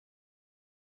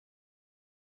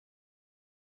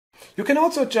You can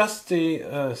also adjust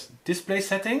the display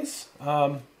settings,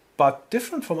 but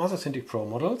different from other Cintiq Pro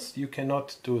models, you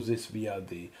cannot do this via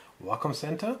the Wacom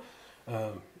Center.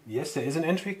 Yes, there is an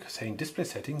entry saying display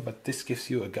setting, but this gives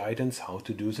you a guidance how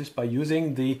to do this by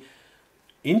using the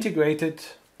integrated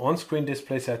on-screen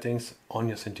display settings on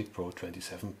your Cintiq Pro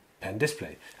 27 pen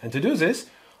display. And to do this,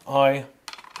 I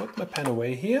put my pen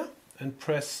away here and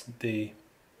press the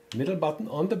middle button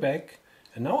on the back,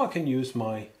 and now I can use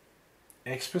my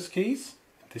express keys,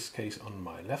 in this case on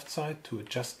my left side, to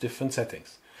adjust different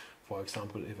settings. For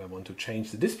example, if I want to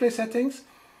change the display settings,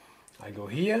 I go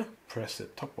here, press the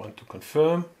top one to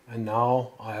confirm, and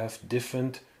now I have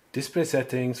different display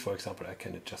settings. For example, I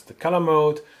can adjust the color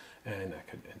mode, and I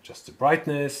can adjust the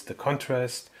brightness, the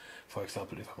contrast. For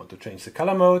example, if I want to change the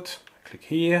color mode, I click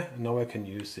here, and now I can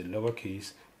use the lower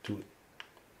keys to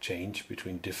change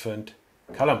between different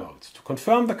color modes. To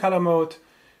confirm the color mode,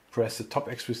 press the top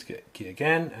express key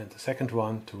again, and the second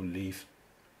one to leave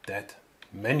that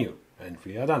menu, and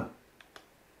we are done.